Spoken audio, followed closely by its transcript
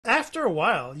after a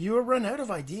while, you will run out of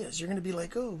ideas. You're going to be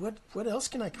like, oh, what else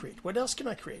can I create? What else can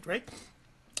I create, right?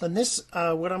 And this,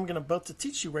 what I'm about to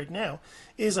teach you right now,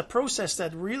 is a process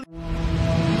that really...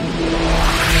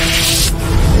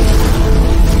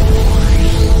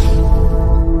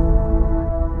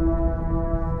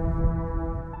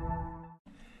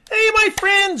 Hey, my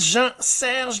friend,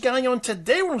 Jean-Serge Gagnon.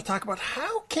 Today we're going to talk about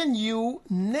how can you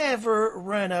never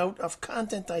run out of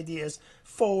content ideas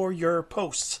for your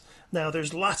posts. Now,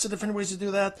 there's lots of different ways to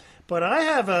do that, but I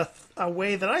have a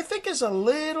way that I think is a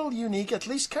little unique, at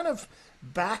least kind of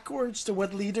backwards to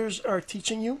what leaders are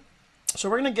teaching you. So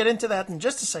we're going to get into that in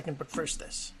just a second, but first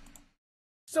this.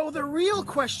 So the real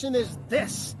question is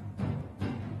this: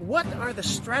 what are the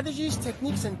strategies,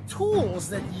 techniques, and tools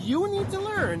that you need to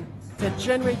learn to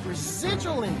generate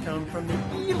residual income from the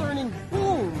e-learning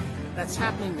boom that's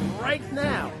happening right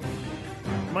now?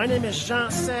 My name is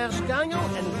Jean-Serge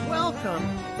Gagnon, and welcome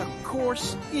to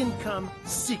Course Income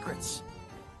Secrets.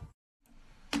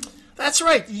 That's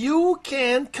right, you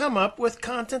can come up with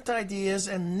content ideas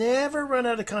and never run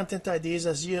out of content ideas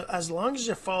as long as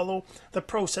you follow the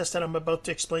process that I'm about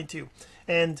to explain to you.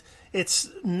 And it's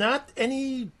not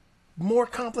any more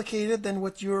complicated than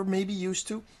what you're maybe used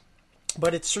to,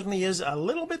 but it certainly is a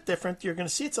little bit different. You're going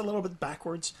to see it's a little bit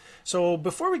backwards. So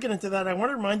before we get into that, I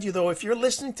want to remind you, though, if you're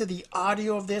listening to the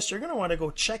audio of this, you're going to want to go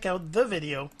check out the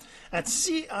video at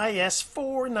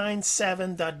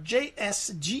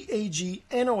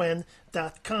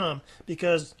cis497.jsgagnon.com,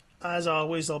 because as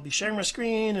always, I'll be sharing my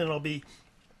screen and you'll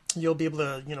be able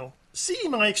to, see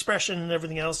my expression and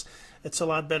everything else. It's a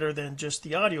lot better than just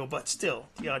the audio, but still,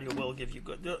 the audio will give you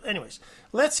good. Anyways,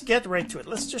 let's get right to it.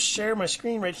 Let's just share my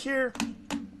screen right here,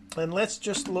 and let's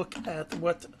just look at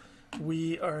what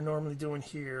we are normally doing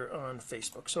here on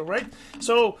Facebook. So,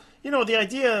 the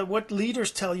idea, what leaders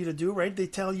tell you to do, right? They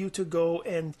tell you to go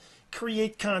and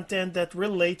create content that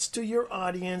relates to your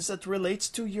audience, that relates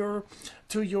to your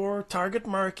target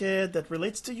market, that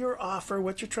relates to your offer,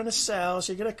 what you're trying to sell.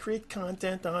 So you're going to create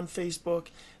content on Facebook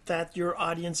that your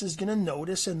audience is going to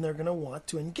notice and they're going to want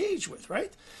to engage with,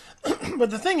 right?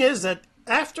 But the thing is that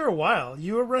after a while,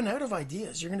 you will run out of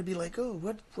ideas. You're going to be like,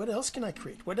 oh, what else can I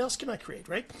create? What else can I create,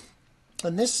 right?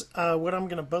 And this, what I'm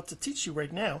about to teach you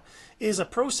right now, is a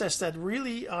process that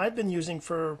really I've been using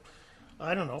for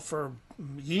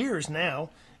years now,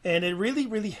 and it really,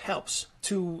 really helps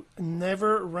to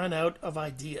never run out of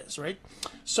ideas, right?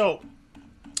 So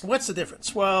what's the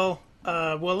difference? Well,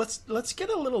 let's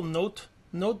get a little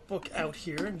notebook out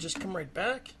here and just come right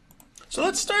back. So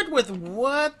let's start with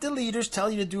what the leaders tell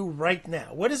you to do right now.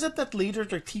 What is it that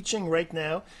leaders are teaching right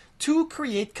now to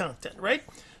create content, right?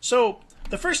 So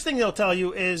the first thing they'll tell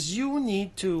you is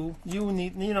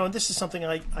and this is something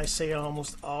I say on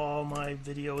almost all my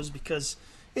videos because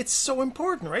it's so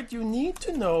important, right? You need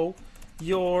to know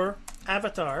your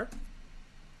avatar.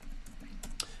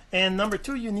 And number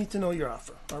two, you need to know your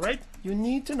offer, all right? You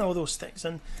need to know those things.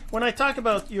 And when I talk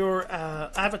about your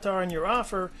avatar and your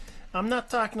offer, I'm not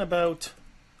talking about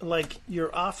like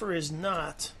your offer is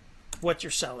not what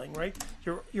you're selling, right?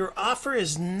 Your offer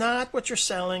is not what you're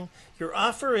selling. Your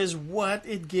offer is what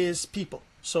it gives people.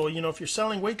 So, if you're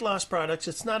selling weight loss products,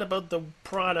 it's not about the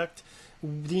product,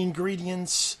 the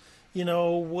ingredients,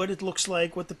 what it looks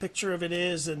like, what the picture of it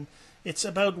is, and it's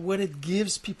about what it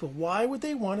gives people. Why would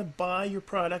they want to buy your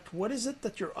product? What is it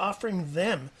that you're offering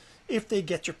them if they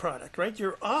get your product, right?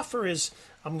 Your offer is,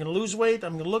 I'm going to lose weight,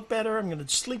 I'm going to look better, I'm going to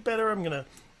sleep better, I'm going to,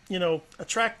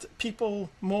 attract people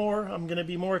more, I'm going to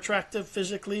be more attractive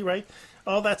physically, right?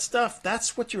 All that stuff,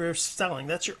 that's what you're selling.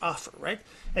 That's your offer, right?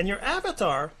 And your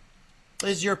avatar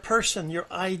is your person, your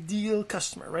ideal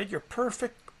customer, right? Your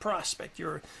perfect prospect.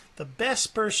 You're the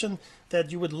best person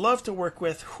that you would love to work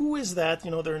with. Who is that?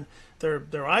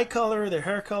 Their eye color, their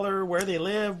hair color, where they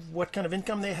live, what kind of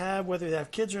income they have, whether they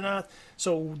have kids or not.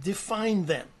 So define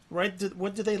them, right?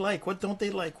 What do they like? What don't they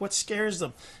like? What scares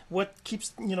them? What keeps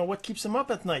them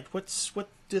up at night? What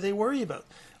do they worry about?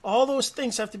 All those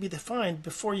things have to be defined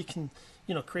before you can,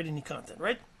 create any content,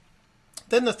 right?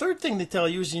 Then the third thing they tell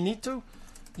you is you need to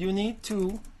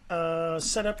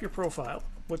set up your profile,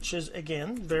 which is,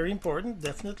 again, very important.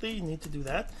 Definitely, you need to do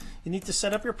that. You need to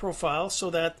set up your profile so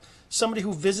that somebody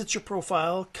who visits your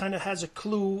profile kind of has a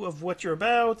clue of what you're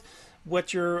about,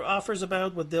 what your offer is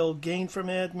about, what they'll gain from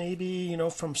it, maybe,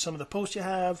 from some of the posts you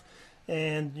have,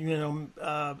 and,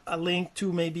 a link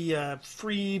to maybe a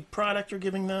free product you're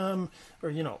giving them,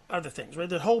 or, other things, right?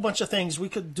 There's a whole bunch of things. We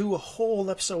could do a whole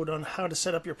episode on how to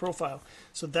set up your profile.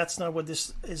 So that's not what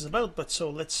this is about, but so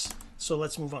let's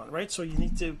move on, right? So you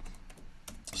need to...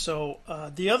 So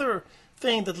the other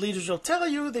thing that leaders will tell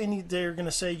you, they're going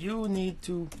to say you need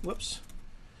to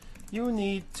you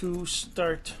need to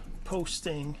start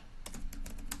posting,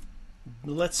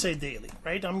 let's say daily,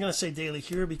 right? I'm going to say daily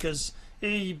here because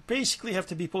you basically have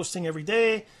to be posting every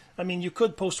day. I mean, you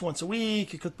could post once a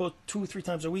week, you could post 2 or 3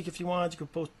 times a week if you want, you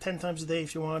could post 10 times a day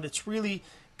if you want. It's really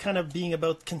kind of being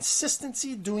about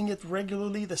consistency, doing it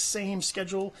regularly, the same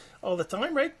schedule all the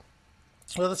time, right?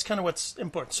 Well, that's kind of what's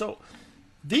important. So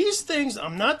these things,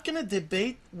 I'm not going to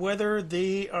debate whether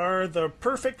they are the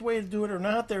perfect way to do it or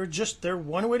not. They're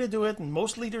one way to do it, and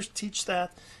most leaders teach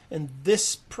that, and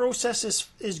this process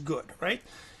is good, right?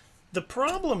 The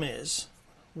problem is,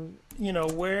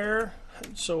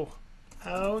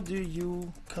 how do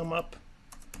you come up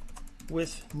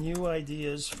with new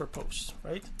ideas for posts,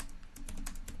 right?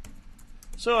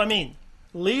 So, I mean,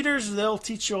 leaders, they'll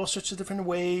teach you all sorts of different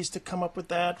ways to come up with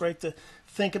that, right? To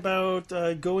think about,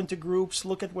 go into groups,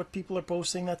 look at what people are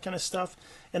posting, that kind of stuff.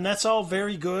 And that's all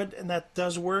very good, and that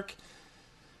does work.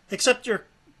 Except you're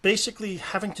basically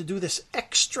having to do this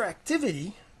extra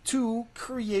activity to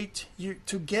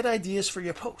to get ideas for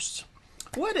your posts.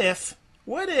 What if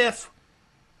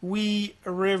we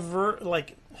revert,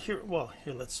 like here,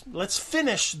 let's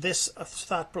finish this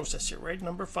thought process here, right?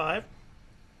 Number 5.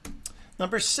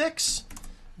 Number 6,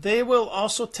 they will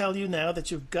also tell you now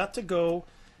that you've got to go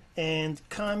and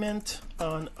comment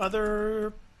on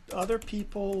other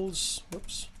people's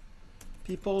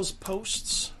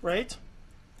posts, right?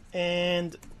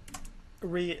 And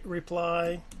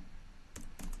reply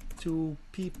to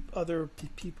other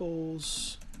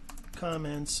people's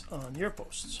comments on your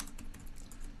posts,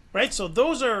 right? So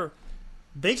those are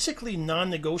basically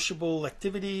non-negotiable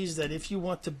activities that if you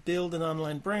want to build an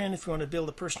online brand, if you want to build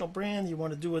a personal brand, you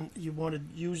want to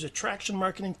use attraction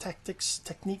marketing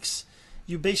techniques,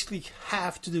 you basically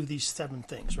have to do these 7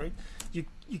 things, right? You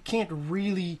can't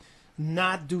really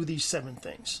not do these 7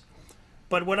 things.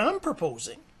 But what I'm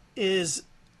proposing is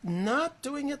not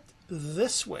doing it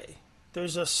this way.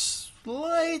 There's a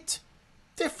slight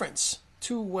difference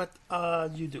to what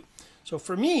you do. So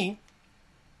for me,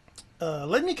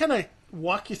 let me kind of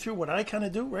walk you through what I kind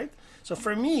of do, right? So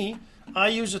for me, I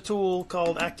use a tool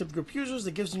called Active Group Users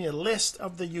that gives me a list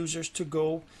of the users to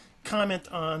go comment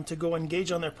on, to go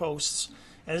engage on their posts.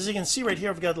 And as you can see right here,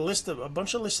 I've got a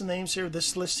bunch of list of names here.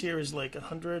 This list here is like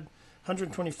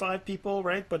 125 people,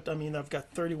 right? But I mean, I've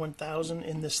got 31,000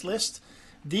 in this list.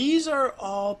 These are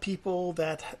all people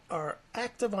that are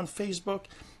active on Facebook,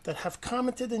 that have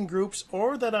commented in groups,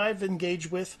 or that I've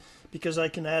engaged with, because I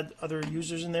can add other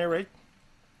users in there, right?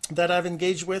 That I've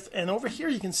engaged with. And over here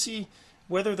you can see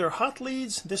whether they're hot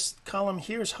leads. This column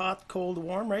here is hot, cold,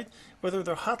 warm, right? Whether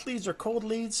they're hot leads or cold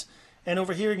leads. And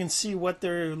over here you can see what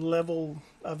their level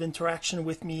of interaction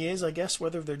with me is, I guess,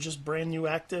 whether they're just brand new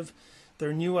active,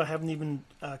 they're new, I haven't even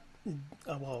I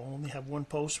only have 1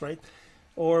 post, right?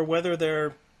 Or whether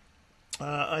they're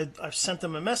I've sent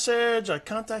them a message, I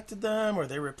contacted them, or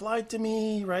they replied to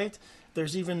me, right?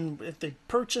 There's even if they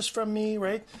purchase from me,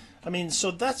 right? I mean, so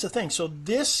that's the thing. So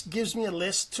this gives me a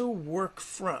list to work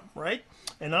from, right?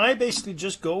 And I basically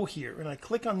just go here and I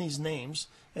click on these names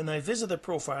and I visit their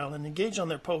profile and engage on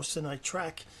their posts, and I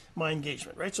track my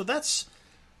engagement, right?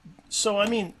 So I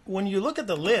mean, when you look at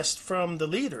the list from the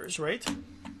leaders, right?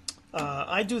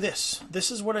 I do this.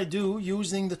 This is what I do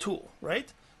using the tool,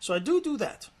 right? So I do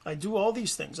that. I do all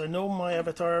these things. I know my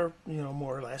avatar,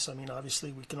 more or less. I mean,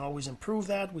 obviously, we can always improve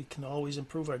that. We can always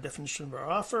improve our definition of our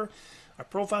offer. Our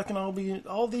profile can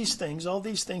all these things. All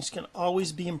these things can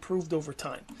always be improved over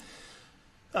time.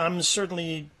 I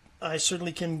certainly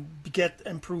can get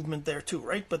improvement there too,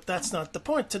 right? But that's not the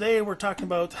point. Today we're talking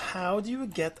about how do you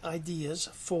get ideas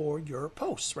for your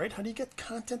posts, right? How do you get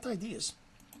content ideas?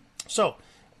 So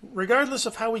regardless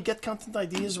of how we get content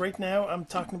ideas, right now I'm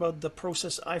talking about the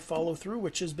process I follow through,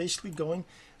 which is basically going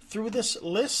through this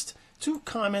list to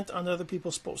comment on other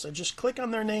people's posts. I just click on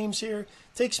their names here,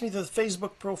 takes me to the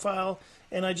Facebook profile,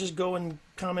 and I just go and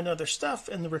comment other stuff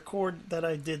and record that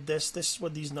I did this. This is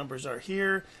what these numbers are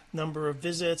here: number of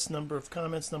visits, number of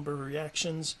comments, number of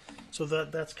reactions. So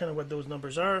that's kind of what those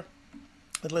numbers are.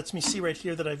 It lets me see right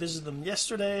here that I visited them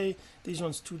yesterday, these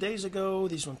ones 2 days ago,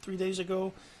 these ones 3 days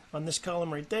ago, on this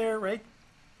column right there, right?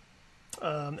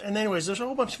 And anyways, there's a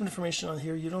whole bunch of information on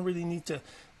here. You don't really need to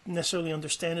necessarily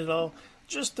understand it all.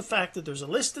 Just the fact that there's a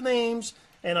list of names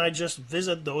and I just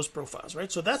visit those profiles,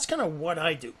 right? So that's kind of what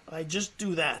I do. I just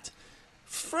do that.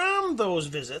 From those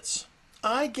visits,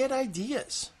 I get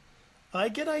ideas. I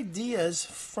get ideas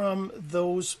from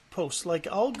those posts. Like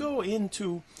I'll go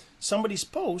into somebody's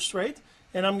post, right?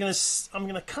 And I'm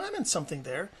gonna comment something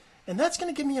there, and that's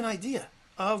gonna give me an idea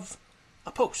of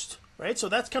a post, right? So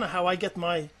that's kind of how I get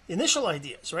my initial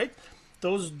ideas, right?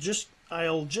 Those just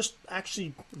I'll just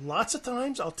actually lots of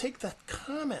times I'll take that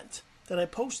comment that I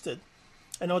posted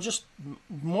and I'll just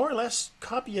more or less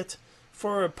copy it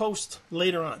for a post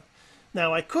later on.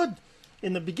 Now I could,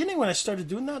 in the beginning when I started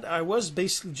doing that, I was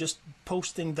basically just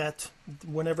posting that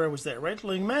whenever I was there, right?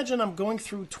 Like imagine I'm going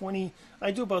through 20,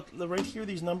 I do about right here,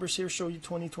 these numbers here show you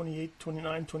 20, 28,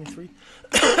 29, 23.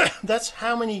 That's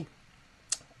how many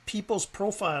people's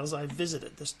profiles I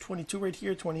visited. There's 22 right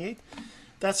here, 28.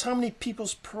 That's how many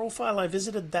people's profile I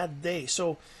visited that day.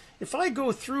 So if I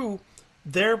go through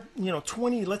their,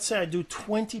 20, let's say I do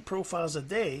 20 profiles a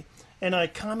day and I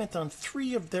comment on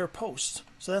 3 of their posts.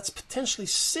 So that's potentially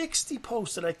 60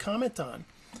 posts that I comment on.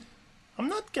 I'm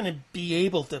not going to be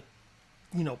able to,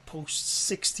 post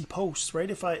 60 posts, right?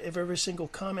 If every single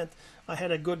comment I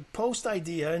had a good post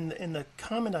idea in the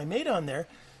comment I made on there,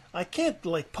 I can't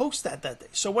like post that day.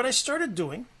 So what I started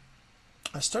doing,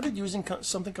 I started using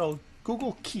something called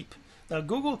Google Keep. Now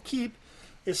Google Keep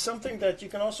is something that you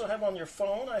can also have on your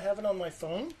phone. I have it on my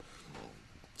phone.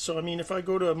 So I mean, if I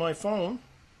go to my phone,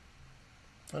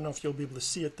 I don't know if you'll be able to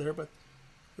see it there, but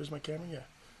where's my camera? Yeah.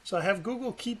 So I have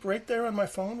Google Keep right there on my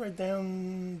phone, right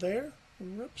down there.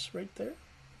 Whoops, right there.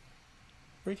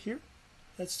 Right here.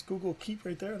 That's Google Keep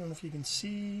right there. I don't know if you can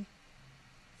see.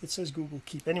 It says Google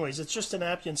Keep. Anyways, it's just an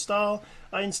app you install.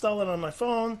 I install it on my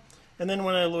phone, and then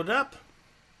when I load it up,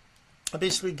 I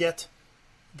basically get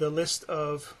the list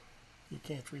of, you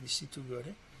can't really see too good,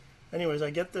 eh? Anyways, I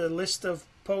get the list of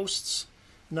posts.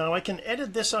 Now I can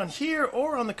edit this on here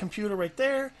or on the computer right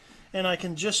there, and I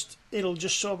can just, it'll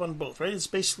just show up on both, right? It's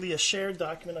basically a shared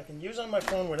document I can use on my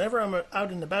phone whenever I'm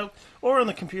out and about, or on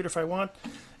the computer if I want.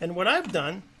 And what I've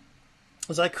done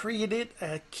is I created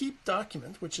a Keep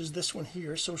document, which is this one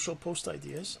here, Social Post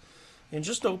Ideas, and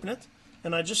just open it.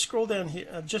 And I just scroll down here,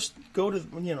 I just go to,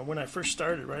 when I first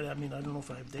started, right? I mean, I don't know if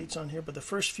I have dates on here, but the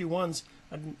first few ones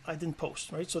I didn't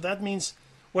post, right? So that means,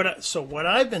 what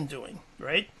I've been doing,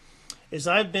 right, is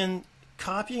I've been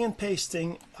copying and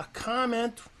pasting a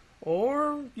comment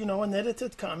or, an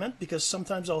edited comment, because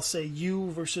sometimes I'll say you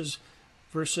versus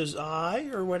I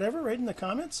or whatever, right, in the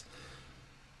comments.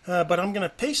 But I'm going to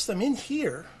paste them in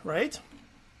here, right?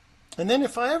 And then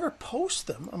if I ever post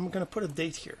them, I'm going to put a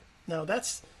date here. Now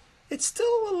it's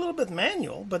still a little bit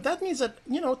manual, but that means that,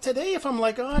 today if I'm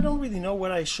like, oh, I don't really know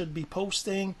what I should be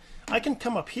posting, I can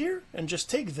come up here and just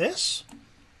take this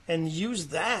and use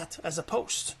that as a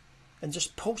post and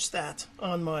just post that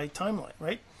on my timeline,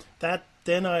 right?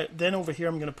 Then over here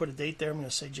I'm going to put a date there. I'm going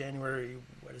to say January,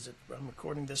 what is it? I'm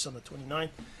recording this on the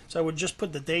 29th. So I would just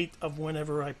put the date of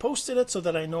whenever I posted it so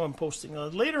that I know I'm posting.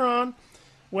 Later on,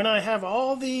 when I have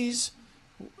all these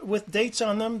with dates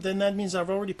on them, then that means I've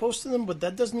already posted them, but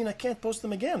that doesn't mean I can't post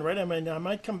them again, right? I mean, I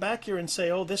might come back here and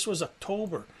say, oh, this was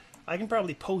October. I can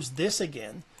probably post this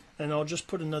again, and I'll just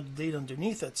put another date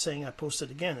underneath it saying I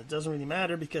posted again. It doesn't really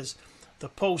matter because the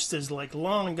post is like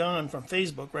long gone from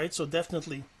Facebook, right? So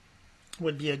definitely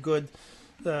would be a good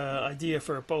idea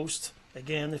for a post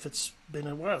again if it's been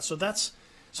a while. So that's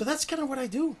kind of what I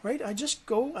do, right? I just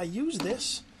go, I use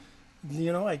this.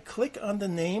 I click on the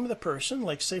name of the person,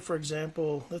 like say for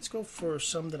example, let's go for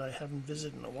some that I haven't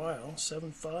visited in a while,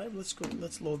 7.5,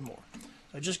 let's load more.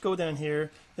 I just go down here.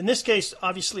 In this case,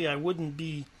 obviously I wouldn't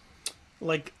be,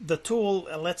 like the tool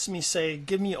lets me say,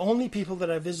 give me only people that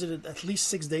I visited at least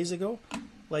 6 days ago.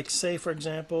 Like say for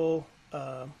example,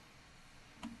 I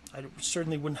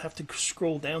certainly wouldn't have to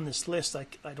scroll down this list.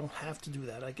 I don't have to do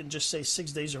that. I can just say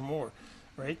 6 days or more,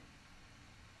 right?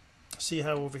 See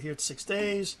how over here it's 6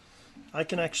 days. I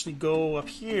can actually go up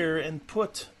here and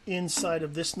put inside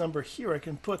of this number here, I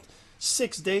can put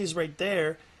 6 days right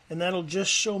there, and that'll just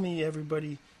show me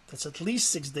everybody that's at least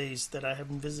 6 days that I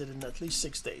haven't visited in at least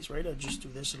 6 days, right? I just do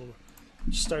this, it'll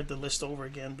start the list over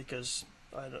again because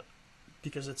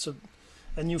it's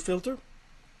a new filter.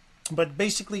 But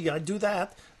basically I do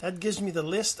that. That gives me the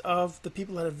list of the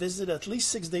people that have visited at least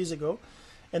 6 days ago,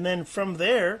 and then from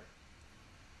there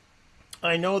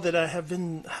I know that I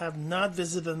have not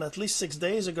visited them at least 6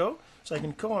 days ago, so I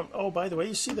can go on. Oh, by the way,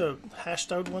 you see the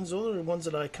hashed out ones? Those are the ones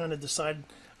that I kind of decide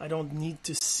I don't need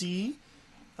to see.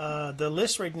 The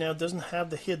list right now doesn't have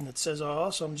the hidden. It says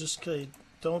all, so I'm just going to,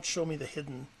 don't show me the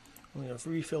hidden. I'm going to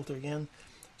refilter again.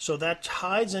 So that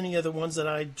hides any other ones that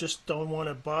I just don't want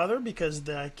to bother because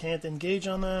I can't engage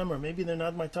on them, or maybe they're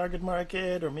not my target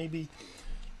market, or maybe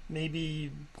they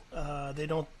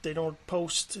don't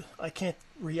post. I can't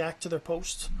react to their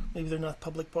posts. Maybe they're not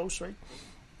public posts, right?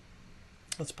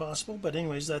 That's possible. But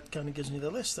anyways, that kind of gives me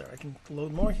the list there. I can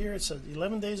load more here. It says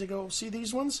 11 days ago. See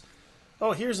these ones?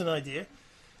 Oh, here's an idea.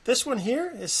 This one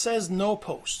here, it says no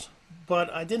post,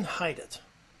 but I didn't hide it.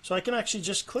 So I can actually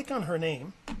just click on her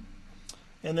name,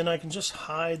 and then I can just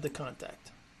hide the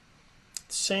contact.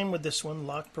 Same with this one,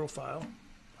 locked profile.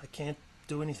 I can't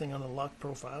do anything on the locked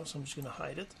profile, so I'm just going to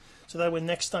hide it. So that way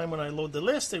next time when I load the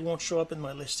list, it won't show up in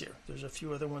my list here. There's a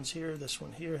few other ones here. This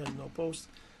one here has no post.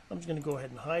 I'm just going to go ahead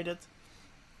and hide it.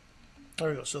 There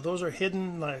we go. So those are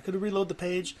hidden. I could reload the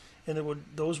page, and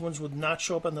those ones would not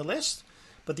show up on the list.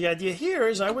 But the idea here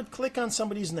is I would click on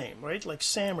somebody's name, right? Like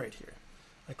Sam right here.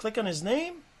 I click on his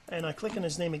name, and I click on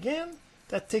his name again.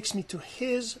 That takes me to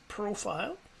his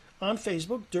profile on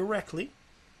Facebook directly.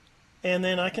 And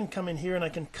then I can come in here and I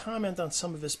can comment on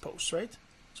some of his posts, right?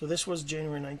 So this was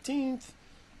January 19th.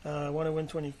 I want to win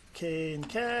 20K in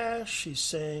cash. He's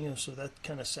saying, so that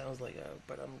kind of sounds like,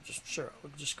 but I'm just sure. I'll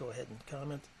just go ahead and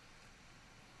comment.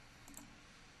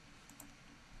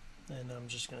 And I'm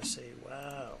just going to say,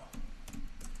 wow,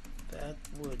 that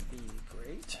would be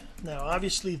great. Now,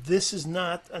 obviously, this is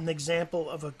not an example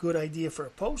of a good idea for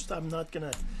a post. I'm not going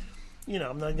to,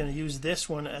 I'm not going to use this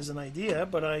one as an idea,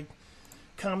 but I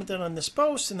commented on this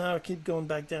post, and now I keep going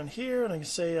back down here, and I can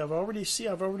say I've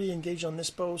already engaged on this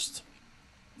post.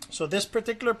 So this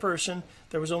particular person,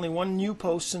 there was only one new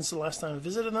post since the last time I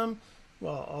visited them.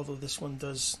 Well, although this one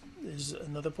is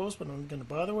another post, but I'm not going to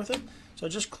bother with it. So I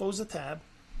just close the tab,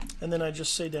 and then I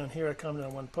just say down here I commented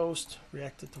on one post,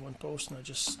 reacted to one post, and I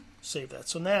just save that.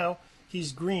 So now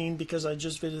he's green because I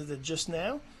just visited just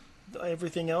now.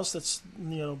 Everything else that's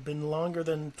been longer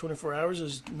than 24 hours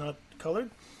is not colored.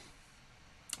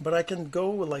 But I can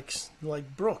go with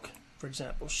like Brooke, for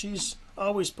example. She's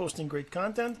always posting great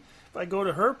content. If I go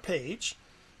to her page,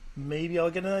 maybe I'll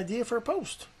get an idea for a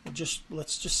post.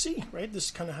 Let's just see, right? This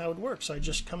is kind of how it works. I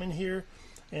just come in here,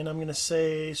 and I'm going to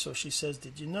say, so she says,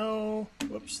 did you know?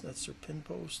 Whoops, that's her pin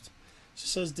post. She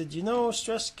says, did you know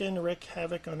stress can wreak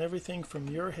havoc on everything from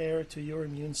your hair to your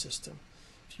immune system?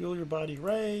 Fuel your body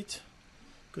right.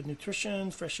 Good nutrition,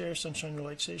 fresh air, sunshine,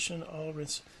 relaxation, all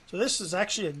rinse. So this is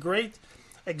actually a great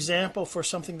example for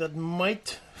something that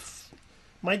might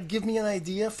give me an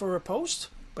idea for a post,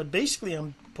 but basically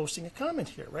I'm posting a comment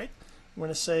here, right? I'm going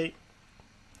to say,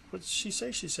 what does she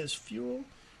say? She says fuel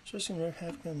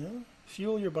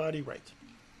your body right.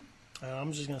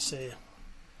 I'm just going to say,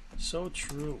 so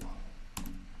true.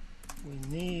 We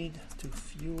need to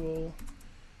fuel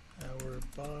our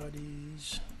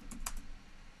bodies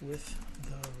with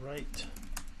the right.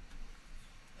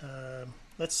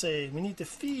 Let's say we need to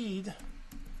feed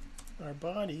our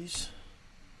bodies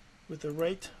with the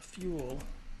right fuel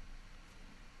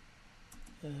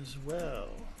as well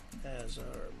as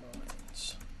our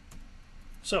minds.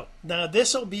 So now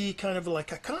this will be kind of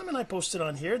like a comment I posted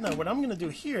on here. Now what I'm going to do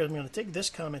here, I'm going to take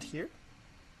this comment here,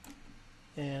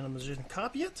 and I'm just going to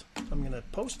copy it. I'm going to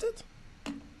post it,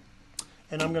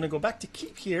 and I'm going to go back to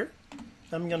keep here.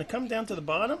 I'm going to come down to the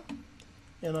bottom,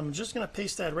 and I'm just going to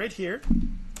paste that right here.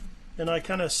 And I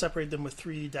kind of separate them with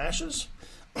 3 dashes.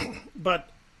 But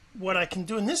what I can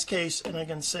do in this case, and I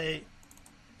can say,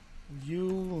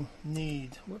 you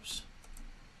need,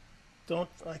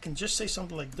 I can just say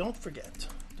something like, don't forget,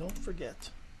 don't forget,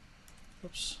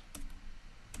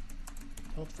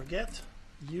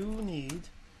 you need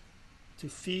to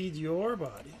feed your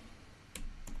body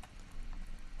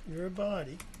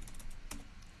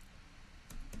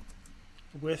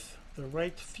with the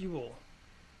right fuel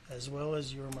as well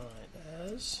as your mind,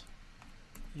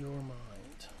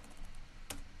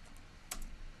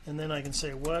 and then I can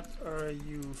say, what are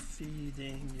you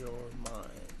feeding your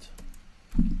mind,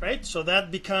 right? So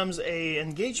that becomes a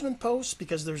engagement post,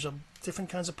 because there's a different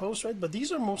kinds of posts, right? But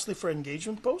these are mostly for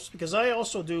engagement posts, because I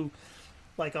also do,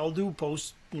 like, I'll do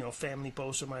posts, family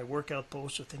posts or my workout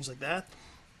posts or things like that.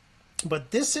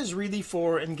 But this is really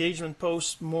for engagement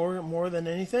posts more than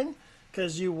anything,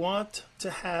 because you want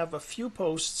to have a few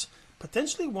posts,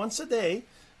 potentially once a day,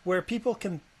 where people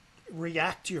can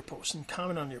react to your posts and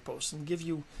comment on your posts and give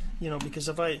you, because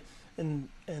if I, and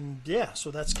yeah,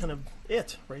 so that's kind of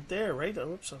it right there, right? Oh,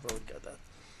 whoops, I've already got that.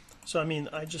 So, I mean,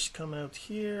 I just come out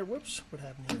here. Whoops, what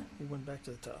happened here? We went back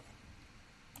to the top.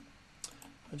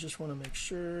 I just want to make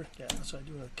sure. Yeah, so I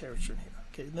do a character here.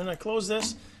 Okay, then I close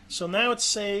this. So now it's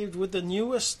saved with the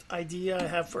newest idea I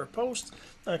have for a post.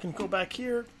 I can go back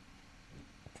here,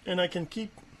 and I can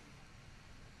keep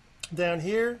down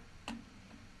here,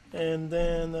 and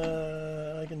then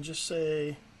I can just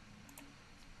say,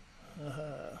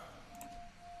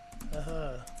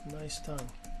 nice tongue.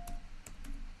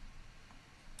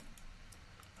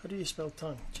 How do you spell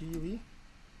tongue? G-U-E?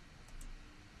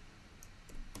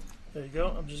 There you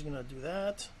go. I'm just going to do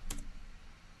that.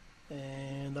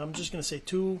 And I'm just going to say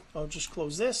 2. I'll just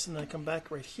close this, and then I come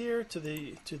back right here to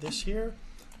this here.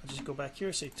 I'll just go back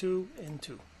here, say 2 and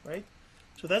 2, right?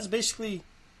 So that's basically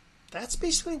that's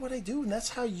basically what I do, and that's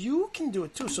how you can do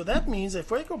it too. So that means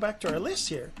if I go back to our list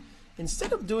here,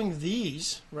 instead of doing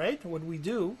these, right, what we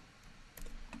do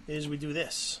is we do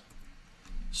this.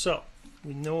 So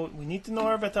we need to know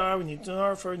our avatar, we need to know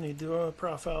our photo, we need to know our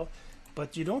profile,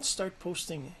 but you don't start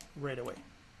posting right away.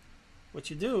 What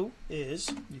you do is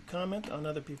you comment on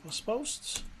other people's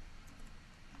posts.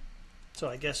 So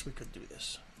I guess we could do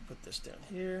this. Put this down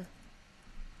here.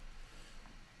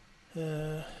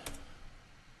 And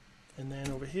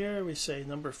then over here we say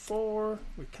number 4,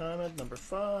 we comment number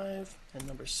 5 and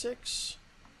number 6.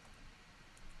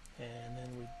 And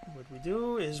then what we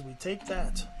do is we take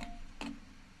that.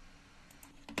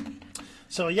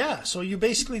 So yeah, so you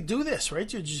basically do this,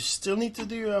 right? You just still need to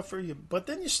do your offer, but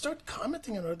then you start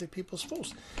commenting on other people's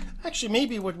posts. Actually,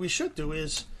 maybe what we should do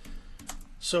is,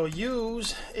 so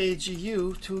use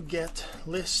AGU to get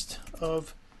list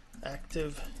of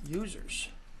active users,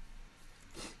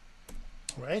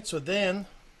 right? So then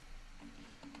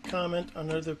comment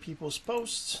on other people's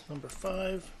posts. Number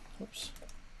 5. Oops.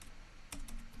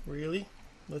 Really?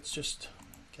 Let's just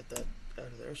get that out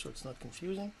of there so it's not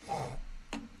confusing.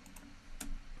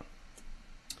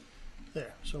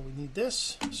 There, so we need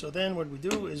this. So then what we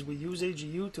do is we use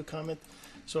AGU to comment.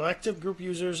 So Active Group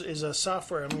Users is a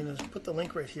software. I'm going to put the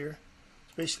link right here.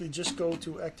 Basically just go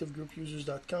to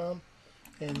activegroupusers.com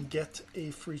and get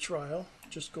a free trial.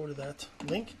 Just go to that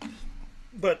link.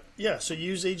 But yeah, so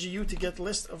use AGU to get a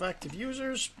list of active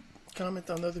users, comment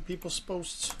on other people's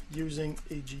posts using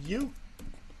AGU,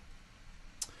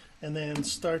 and then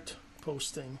start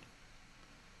posting.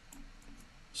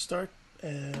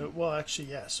 Well,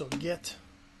 actually, yeah. So get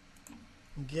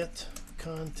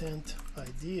content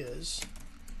ideas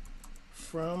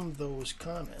from those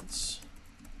comments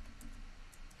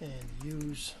and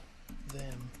use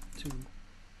them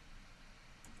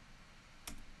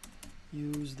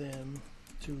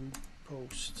to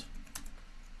post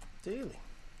daily.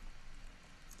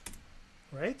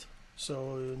 Right?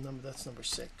 So that's number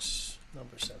 6,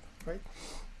 number 7, right?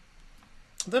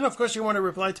 Then, of course, you want to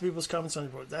reply to people's comments on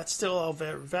your post. That's still all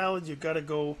very valid. You've got to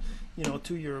go,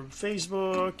 to your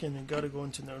Facebook, and you've got to go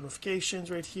into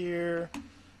notifications right here,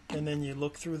 and then you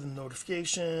look through the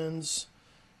notifications,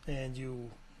 and you,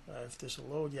 if this will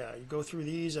load, yeah, you go through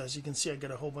these. As you can see, I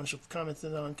got a whole bunch of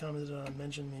commented on,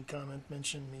 mention me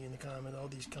in the comment, all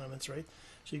these comments, right?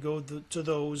 So you go to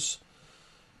those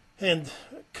and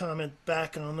comment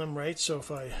back on them, right? So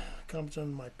if I comment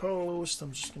on my post,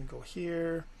 I'm just going to go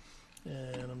here.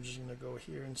 And I'm just going to go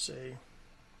here and say,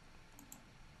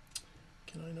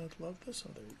 can I not love this?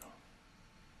 Oh, there you go.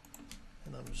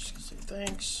 And I'm just going to say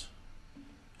thanks.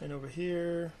 And over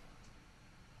here,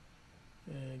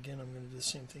 and again, I'm going to do the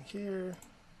same thing here.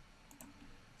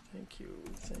 Thank you.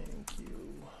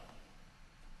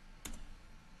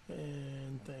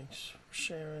 And thanks for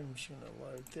sharing. I'm just going to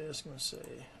like this. I'm going to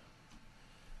say,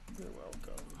 you're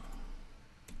welcome.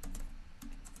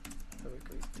 Have a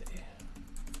great day.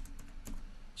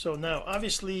 So now,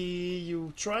 obviously,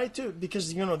 you try to,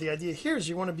 because, the idea here is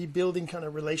you want to be building kind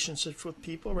of relationships with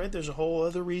people, right? There's a whole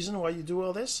other reason why you do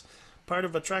all this. Part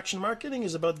of attraction marketing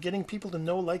is about getting people to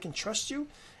know, like, and trust you.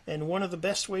 And one of the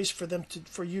best ways for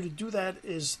you to do that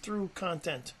is through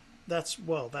content. That's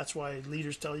why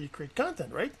leaders tell you to create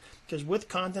content, right? Because with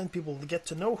content, people get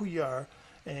to know who you are,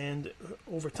 and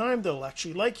over time, they'll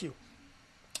actually like you.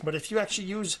 But if you actually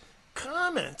use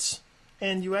comments,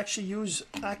 and you actually use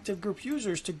active group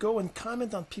users to go and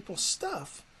comment on people's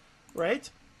stuff,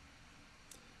 right?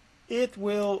 It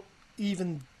will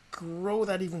even grow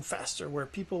that even faster, where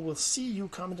people will see you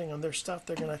commenting on their stuff.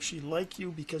 They're going to actually like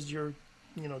you because you're,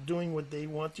 doing what they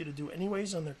want you to do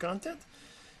anyways on their content.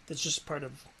 That's just part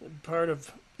of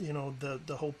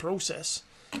the whole process.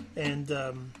 And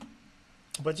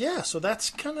but yeah, so that's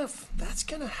kind of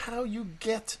how you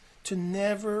get to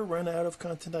never run out of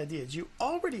content ideas. You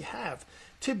already have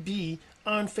to be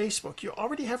on Facebook. You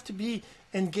already have to be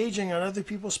engaging on other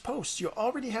people's posts. You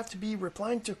already have to be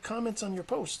replying to comments on your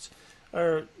posts.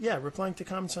 Replying to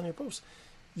comments on your posts.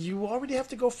 You already have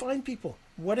to go find people.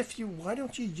 Why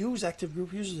don't you use active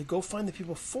group users to go find the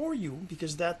people for you?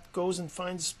 Because that goes and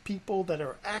finds people that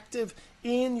are active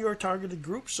in your targeted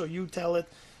group. So you tell it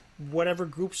whatever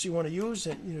groups you want to use,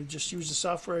 and just use the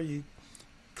software. You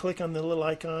click on the little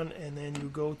icon, and then you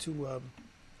go to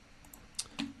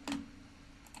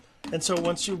and so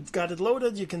once you've got it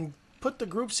loaded, you can put the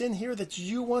groups in here that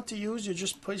you want to use. You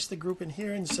just place the group in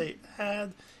here and say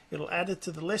add. It'll add it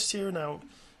to the list here. Now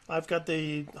I've got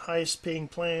the highest paying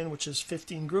plan, which is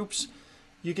 15 groups.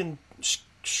 You can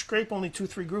scrape only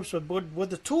 2-3 groups, but what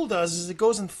the tool does is it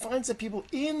goes and finds the people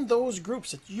in those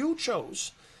groups that you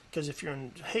chose. Because if you're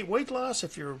in weight loss,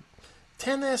 if you're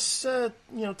tennis,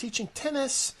 teaching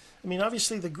tennis. I mean,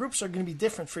 obviously the groups are going to be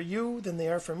different for you than they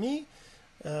are for me,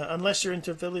 unless you're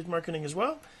into affiliate marketing as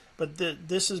well. But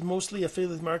this is mostly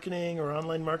affiliate marketing or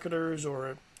online marketers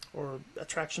or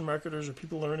attraction marketers or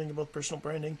people learning about personal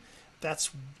branding.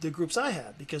 That's the groups I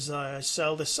have because I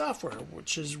sell this software,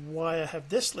 which is why I have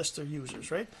this list of users,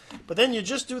 right? But then you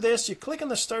just do this. You click on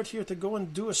the start here to go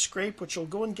and do a scrape, which will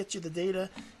go and get you the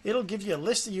data. It'll give you a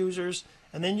list of users,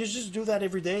 and then you just do that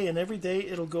every day. And every day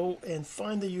it'll go and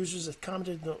find the users that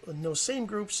commented in those same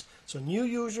groups. So new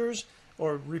users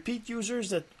or repeat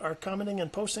users that are commenting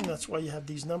and posting. That's why you have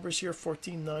these numbers here,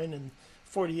 14, 9, and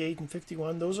 48, and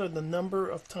 51. Those are the number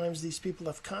of times these people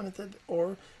have commented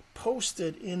or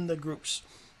posted in the groups.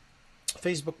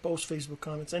 Facebook posts, Facebook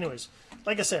comments. Anyways,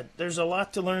 like I said, there's a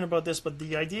lot to learn about this, but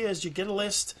the idea is you get a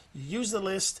list, you use the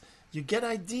list, you get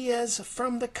ideas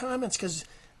from the comments, because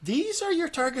these are your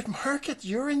target market.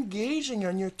 You're engaging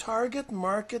on your target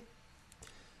market,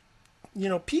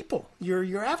 people,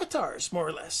 your avatars, more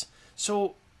or less.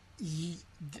 So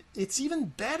it's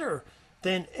even better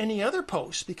than any other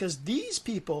post because these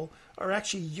people are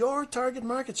actually your target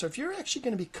market. So if you're actually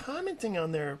going to be commenting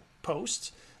on their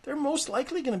posts, they're most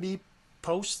likely going to be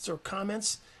posts or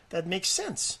comments that make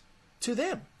sense to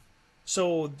them.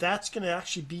 So that's going to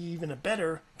actually be even a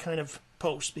better kind of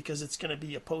post because it's going to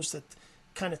be a post that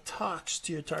kind of talks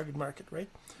to your target market, right?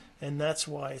 And that's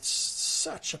why it's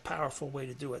such a powerful way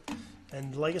to do it.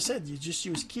 And like I said, you just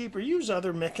use Keep or use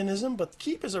other mechanism, but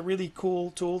Keep is a really cool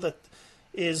tool that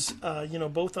is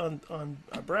both on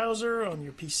a browser, on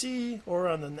your PC, or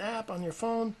on an app on your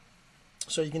phone.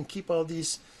 So you can keep all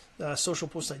these social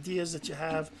post ideas that you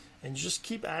have, and you just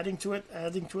keep adding to it,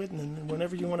 and then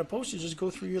whenever you want to post, you just go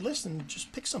through your list and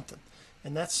just pick something.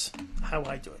 And that's how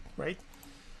I do it, right?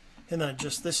 And then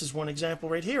this is one example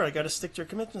right here. I got to stick to your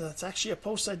commitment. That's actually a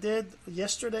post I did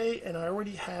yesterday, and I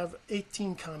already have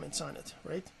 18 comments on it,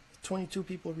 right? 22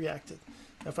 people reacted.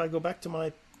 If I go back to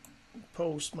my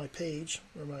post, my page,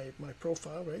 or my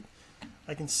profile, right,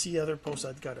 I can see other posts.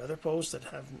 I've got other posts that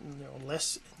have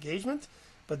less engagement,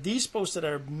 but these posts that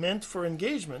are meant for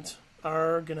engagement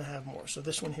are going to have more. So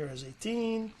this one here has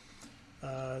 18.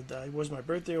 It was my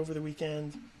birthday over the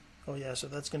weekend. Oh yeah, so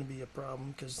that's going to be a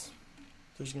problem because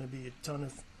there's going to be a ton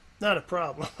of, not a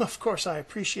problem. Of course, I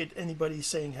appreciate anybody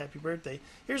saying happy birthday.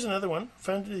 Here's another one.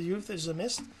 Founded the Youth is a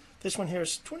Mist. This one here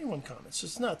has 21 comments.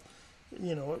 It's not,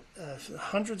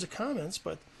 hundreds of comments,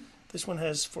 but this one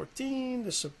has 14.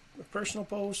 This is a personal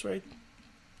post, right?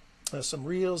 Some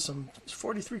reels, some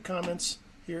 43 comments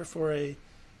here for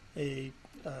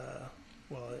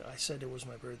well, I said it was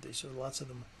my birthday, so lots of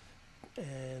them.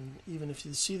 And even if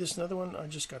you see this another one, I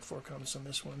just got 4 comments on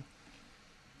this one.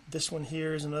 This one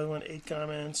here is another one, 8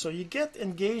 comments. So you get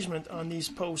engagement on these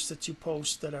posts that you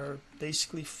post that are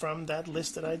basically from that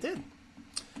list that I did.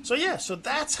 So yeah, so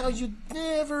that's how you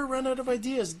never run out of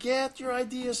ideas. Get your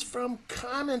ideas from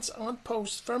comments on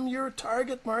posts from your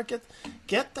target market.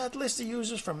 Get that list of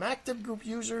users from active group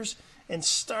users and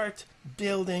start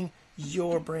building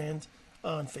your brand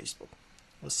on Facebook.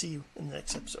 We'll see you in the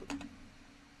next episode.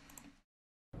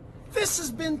 This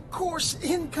has been Course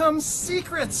Income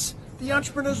Secrets, the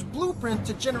entrepreneur's blueprint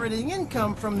to generating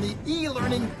income from the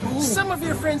e-learning boom. Some of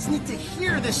your friends need to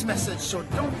hear this message, so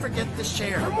don't forget to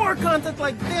share. For more content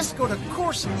like this, go to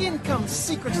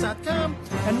CourseIncomeSecrets.com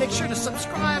and make sure to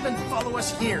subscribe and follow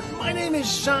us here. My name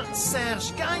is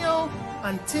Jean-Serge Gagnon.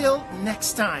 Until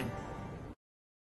next time.